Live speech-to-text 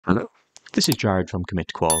Hello, this is Jared from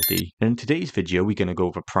Commit Quality, and in today's video we're going to go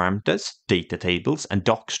over parameters, data tables, and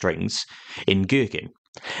docstrings in Gherkin.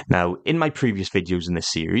 Now, in my previous videos in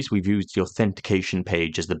this series, we've used the authentication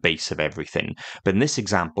page as the base of everything, but in this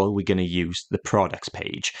example, we're going to use the products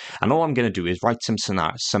page. And all I'm going to do is write some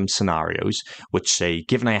scenarios which say,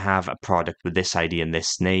 given I have a product with this ID and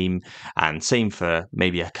this name, and same for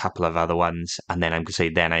maybe a couple of other ones, and then I'm going to say,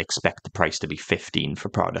 then I expect the price to be 15 for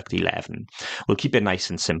product 11. We'll keep it nice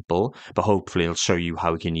and simple, but hopefully it'll show you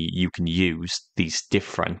how you can use these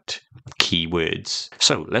different keywords.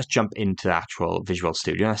 So let's jump into the actual Visual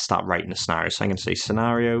Studio. Let's start writing a scenario. So I'm going to say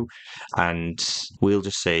scenario, and we'll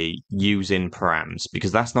just say using params,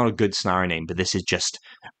 because that's not a good scenario name, but this is just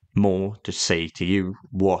more to say to you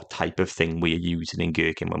what type of thing we're using in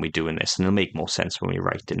Gherkin when we're doing this, and it'll make more sense when we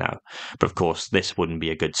write it now. But of course, this wouldn't be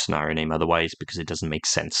a good scenario name otherwise, because it doesn't make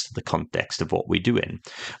sense to the context of what we're doing.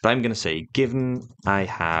 But I'm going to say, given I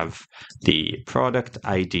have the product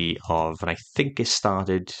ID of, and I think it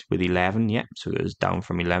started with 11, yeah, so it was down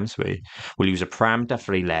from 11, so we'll use a parameter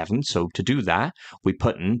for 11. So to do that, we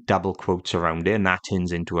put in double quotes around it, and that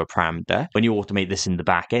turns into a parameter. When you automate this in the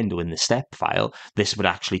back end or in the step file, this would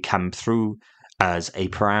actually come through as a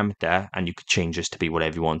parameter, and you could change this to be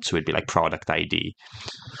whatever you want. So it'd be like product ID.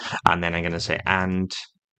 And then I'm going to say, and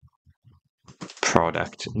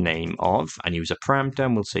product name of, and use a parameter,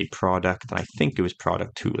 and we'll say product, and I think it was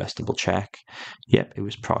product 2. Let's double check. Yep, it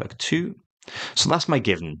was product 2. So that's my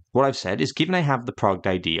given. What I've said is, given I have the product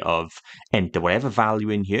ID of enter whatever value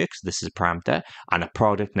in here, because this is a parameter, and a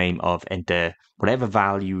product name of enter whatever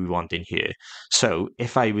value we want in here. So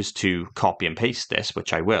if I was to copy and paste this,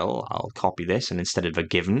 which I will, I'll copy this, and instead of a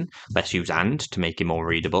given, let's use and to make it more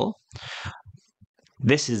readable.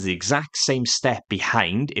 This is the exact same step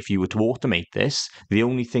behind if you were to automate this. The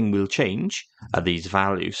only thing we'll change are these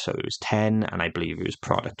values. So it was 10, and I believe it was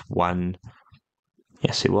product 1.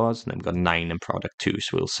 Yes, it was. And then we've got 9 and product 2.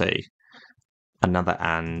 So we'll say another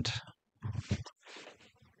and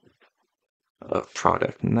of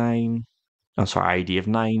product 9. Oh, sorry, ID of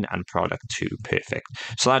 9 and product 2. Perfect.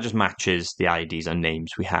 So that just matches the IDs and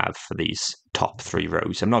names we have for these top 3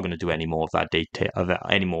 rows. I'm not going to do any more of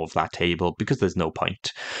that table because there's no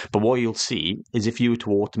point. But what you'll see is if you were to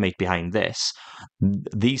automate behind this,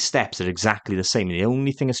 these steps are exactly the same. The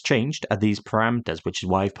only thing that's changed are these parameters, which is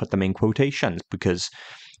why I've put them in quotations, because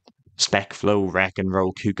SpecFlow, Rec, and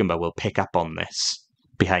Roll Cucumber will pick up on this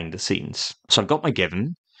behind the scenes. So I've got my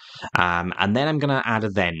given. And then I'm going to add a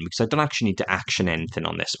then, because I don't actually need to action anything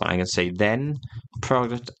on this one. I'm going to say then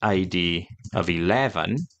product ID of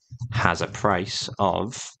 11 has a price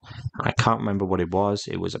of, I can't remember what it was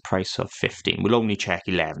a price of 15. We'll only check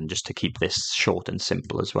 11 just to keep this short and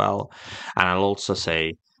simple as well. And I'll also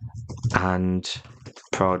say, and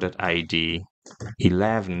product ID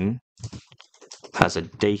 11 has a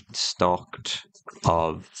date stocked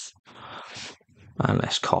of, and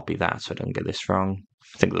let's copy that so I don't get this wrong.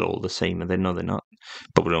 I think they're all the same, and no, they're not.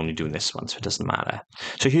 But we're only doing this one, so it doesn't matter.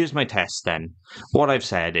 So here's my test then. What I've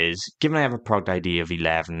said is, given I have a product ID of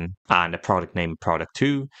 11 and a product name product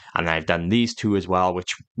 2, and I've done these 2 as well,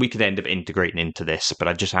 which we could end up integrating into this, but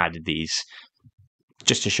I've just added these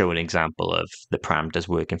just to show an example of the parameters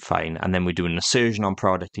working fine. And then we're doing an assertion on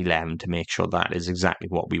product 11 to make sure that is exactly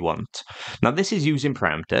what we want. Now, this is using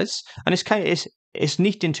parameters, and it's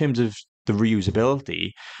neat in terms of the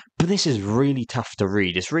reusability, but this is really tough to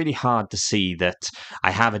read. It's really hard to see that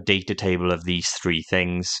I have a data table of these 3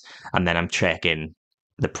 things, and then I'm checking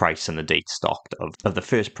the price and the date stocked of the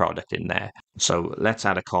first product in there. So let's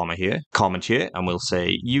add a comment here, and we'll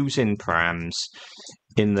say using params.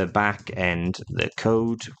 In the back end, the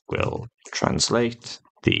code will translate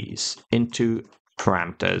these into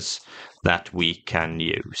parameters that we can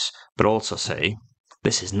use, but also say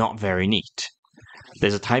this is not very neat.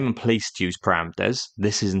 There's a time and place to use parameters.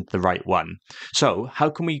 This isn't the right one. So how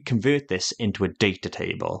can we convert this into a data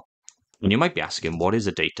table? And you might be asking, what is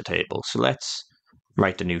a data table? So let's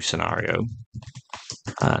write a new scenario,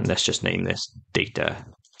 and let's just name this data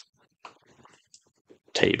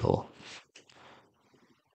table.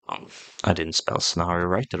 I didn't spell scenario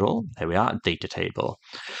right at all. There we are, data table.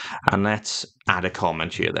 And let's add a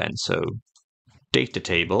comment here then. So data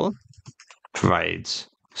table provides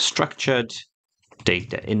structured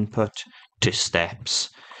data input to steps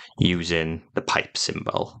using the pipe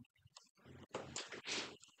symbol.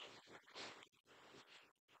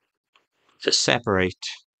 To separate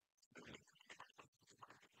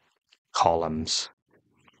columns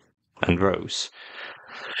and rows.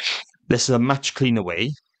 This is a much cleaner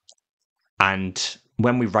way, and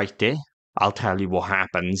when we write it, I'll tell you what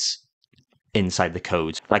happens inside the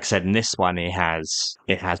code. Like I said, in this one, it has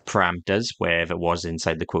parameters where if it was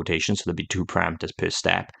inside the quotation, so there'd be 2 parameters per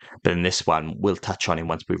step. But in this one, we'll touch on it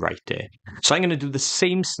once we write it. So I'm going to do the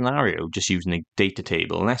same scenario, just using a data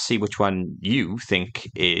table. And let's see which one you think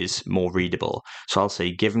is more readable. So I'll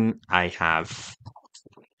say, given I have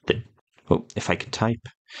the, if I could type,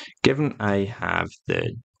 given I have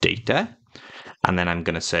the data, and then I'm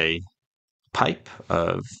going to say pipe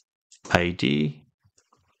of ID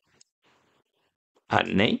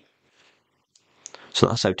and name. So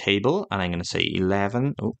that's our table, and I'm going to say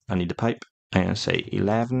 11. Oh, I need a pipe. I'm going to say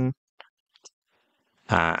 11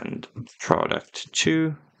 and product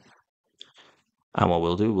 2. And what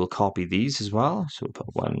we'll do, we'll copy these as well. So we'll put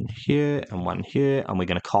 1 here, and we're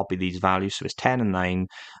going to copy these values. So it's 10 and 9,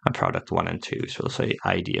 and product 1 and 2. So we'll say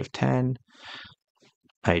ID of 10,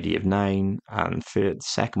 ID of 9, and the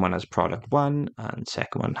second one has product 1, and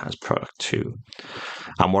second one has product 2.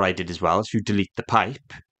 And what I did as well is, if you delete the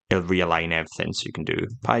pipe, it'll realign everything. So you can do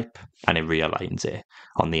pipe, and it realigns it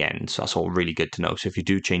on the end. So that's all really good to know. So if you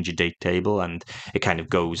do change your date table and it kind of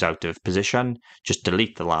goes out of position, just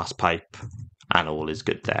delete the last pipe, and all is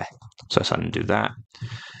good there. So let's undo that.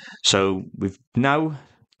 So we've now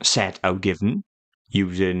set our given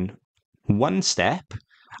using one step,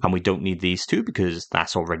 and we don't need these two because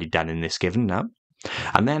that's already done in this given now.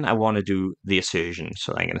 And then I want to do the assertion.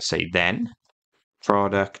 So I'm going to say then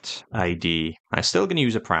product ID. I'm still going to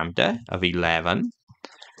use a parameter of 11,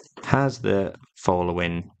 has the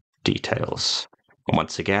following details. And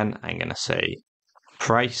once again, I'm going to say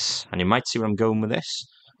price, and you might see where I'm going with this,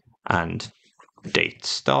 and date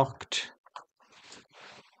stocked.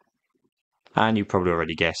 And you probably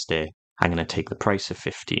already guessed it. I'm going to take the price of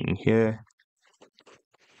 15 here,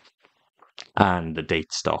 and the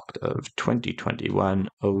date stocked of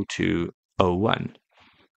 2021-02-01.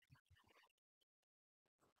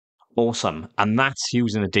 Awesome. And that's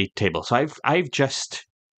using a date table. So I've just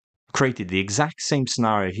created the exact same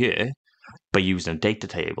scenario here by using a data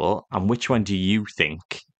table. And which one do you think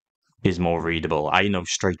is more readable? I know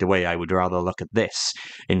straight away I would rather look at this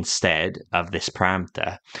instead of this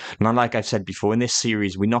parameter. Now, like I've said before, in this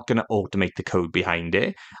series, we're not going to automate the code behind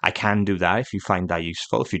it. I can do that if you find that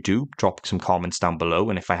useful. If you do, drop some comments down below.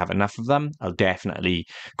 And if I have enough of them, I'll definitely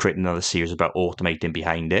create another series about automating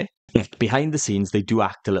behind it. Behind the scenes, they do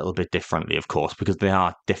act a little bit differently, of course, because they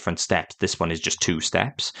are different steps. This one is just 2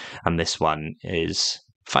 steps, and this one is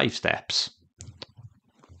 5 steps.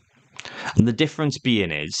 And the difference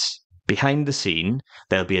being is, behind the scene,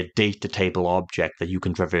 there'll be a data table object that you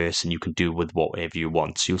can traverse and you can do with whatever you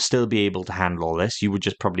want. So you'll still be able to handle all this. You would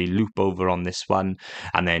just probably loop over on this one,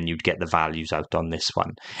 and then you'd get the values out on this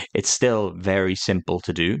one. It's still very simple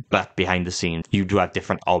to do, but behind the scenes, you do have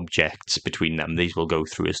different objects between them. These will go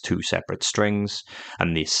through as 2 separate strings,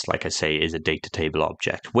 and this, like I say, is a data table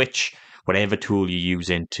object, which whatever tool you're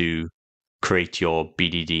using to create your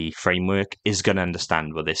BDD framework is going to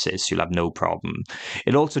understand what this is. So you'll have no problem.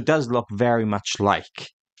 It also does look very much like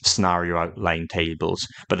scenario outline tables,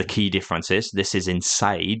 but the key difference is this is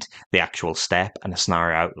inside the actual step, and a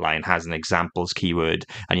scenario outline has an examples keyword,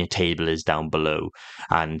 and your table is down below.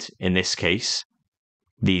 And in this case,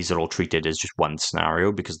 these are all treated as just one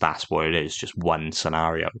scenario because that's what it is, just one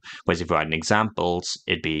scenario. Whereas if you had an examples,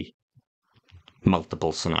 it'd be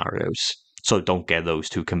multiple scenarios. So don't get those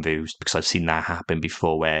two confused, because I've seen that happen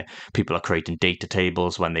before where people are creating data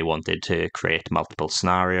tables when they wanted to create multiple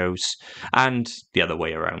scenarios, and the other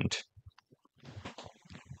way around.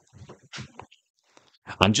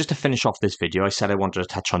 And just to finish off this video, I said I wanted to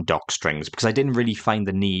touch on Docstrings because I didn't really find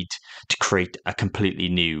the need to create a completely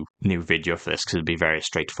new video for this because it would be very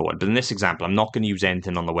straightforward. But in this example, I'm not going to use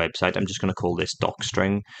anything on the website. I'm just going to call this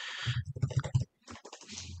Docstring.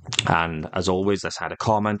 And as always, let's add a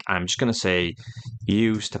comment. I'm just going to say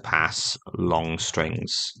use to pass long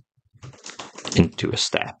strings into a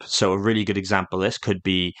step. So a really good example of this could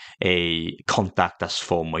be a contact us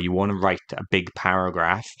form where you want to write a big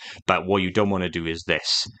paragraph, but what you don't want to do is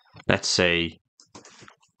this. Let's say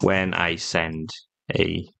when I send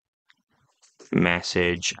a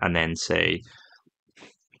message, and then say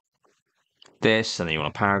this, and then you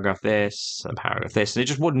want a paragraph this, and it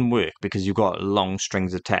just wouldn't work because you've got long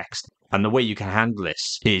strings of text. And the way you can handle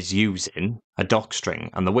this is using a docstring.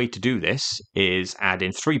 And the way to do this is add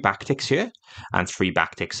in 3 backticks here and 3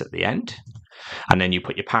 backticks at the end. And then you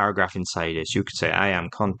put your paragraph inside it. So you could say, I am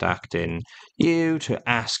contacting you to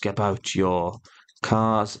ask about your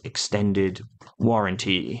car's extended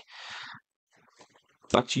warranty,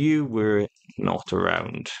 but you were not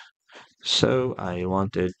around. So I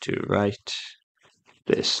wanted to write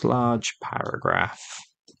this large paragraph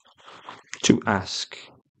to ask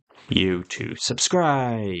you to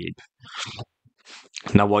subscribe.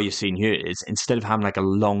 Now what you're seeing here is instead of having like a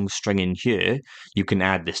long string in here, you can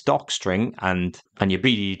add this doc string and your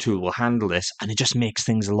BDD tool will handle this, and it just makes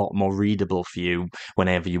things a lot more readable for you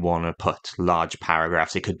whenever you want to put large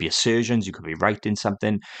paragraphs. It could be assertions, you could be writing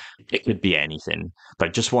something, it could be anything. But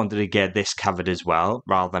I just wanted to get this covered as well,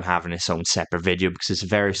 rather than having its own separate video, because it's a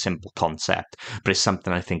very simple concept, but it's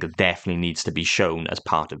something I think definitely needs to be shown as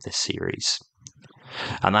part of this series.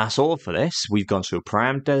 And that's all for this. We've gone through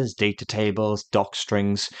parameters, data tables,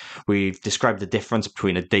 docstrings. We've described the difference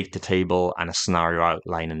between a data table and a scenario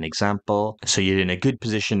outline and example. So you're in a good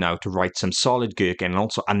position now to write some solid Gherkin and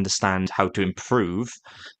also understand how to improve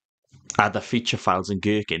other feature files in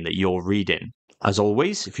Gherkin that you're reading. As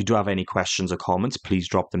always, if you do have any questions or comments, please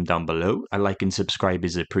drop them down below. A like and subscribe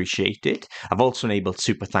is appreciated. I've also enabled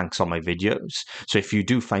super thanks on my videos. So if you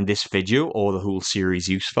do find this video or the whole series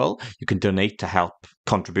useful, you can donate to help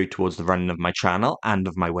contribute towards the running of my channel and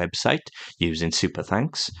of my website using super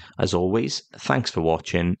thanks. As always, thanks for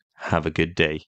watching. Have a good day.